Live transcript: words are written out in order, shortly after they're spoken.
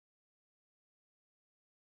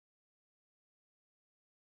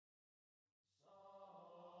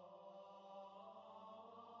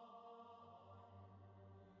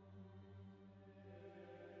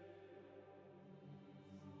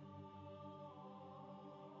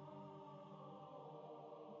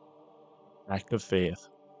Act of faith.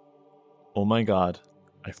 O my God,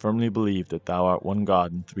 I firmly believe that thou art one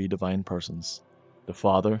God in three divine persons, the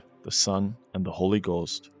Father, the Son, and the Holy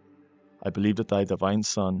Ghost. I believe that thy divine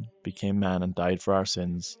Son became man and died for our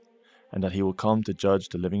sins, and that he will come to judge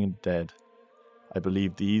the living and the dead. I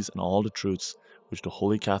believe these and all the truths which the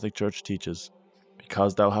Holy Catholic Church teaches,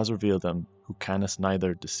 because thou hast revealed them, who canst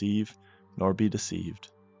neither deceive nor be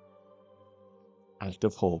deceived. Act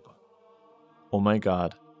of hope. O my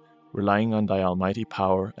God, relying on thy almighty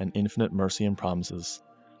power and infinite mercy and promises,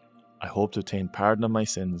 I hope to obtain pardon of my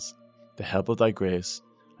sins, the help of thy grace,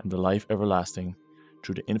 and the life everlasting,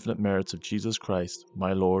 through the infinite merits of Jesus Christ,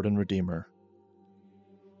 my Lord and Redeemer.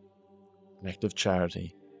 Act of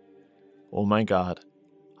charity. O my God,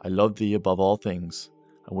 I love thee above all things,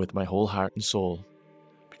 and with my whole heart and soul.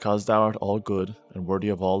 Because thou art all good and worthy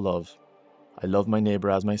of all love, I love my neighbour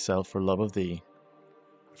as myself for love of thee.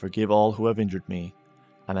 I forgive all who have injured me,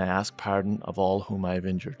 and I ask pardon of all whom I have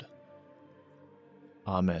injured.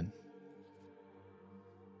 Amen.